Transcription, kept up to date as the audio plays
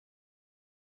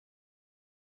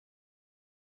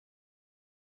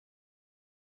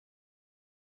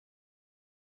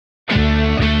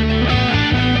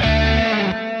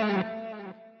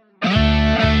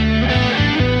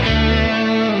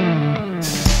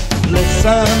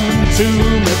listen to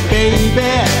me,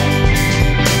 baby.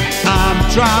 I'm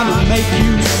trying to make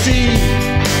you see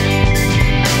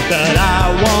that I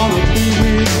wanna be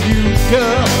with you,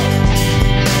 girl.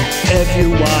 If you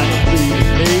wanna be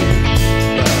with me,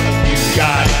 but you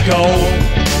gotta go.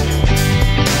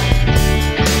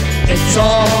 It's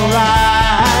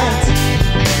alright,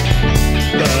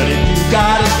 but if you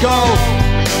gotta go,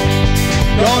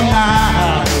 go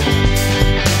now,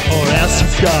 or else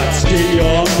you've got to stay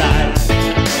all night.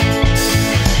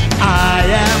 I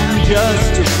am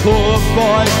just a poor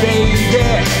boy, baby,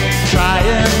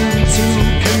 trying to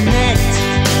connect,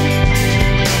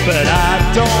 but I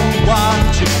don't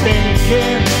want you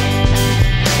thinking,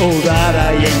 oh, that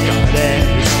I ain't got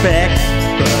any respect.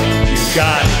 But you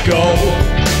gotta go.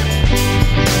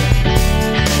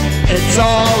 It's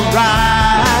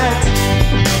alright,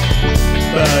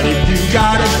 but if you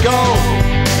gotta go,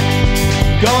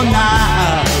 go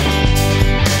now,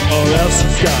 or else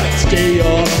you've got to stay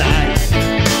all night.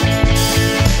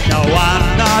 Now I'm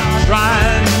not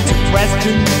trying to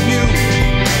question you,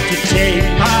 to take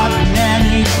part in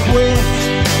any quiz.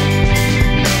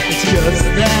 It's just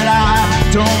that I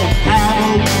don't have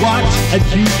a watch, and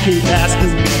you keep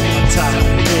asking me what time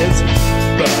it is.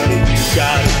 But if you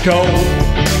gotta go,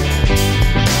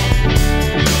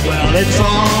 well, it's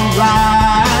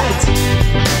alright,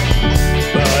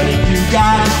 but if you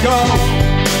gotta go,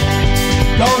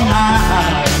 go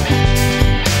now,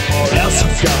 or else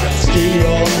you've got to stay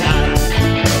all night.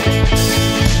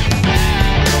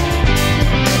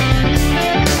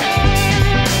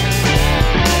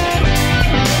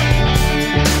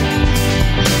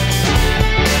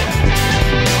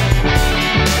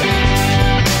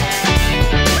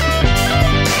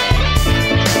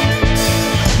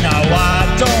 Now I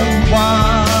don't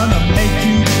wanna make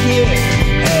you give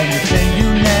anything you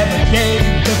never gave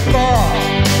before.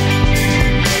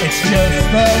 It's just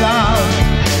that I'll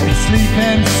be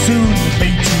sleeping soon. It'll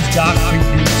be too dark for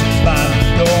you to find the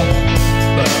door,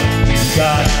 but you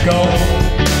gotta go.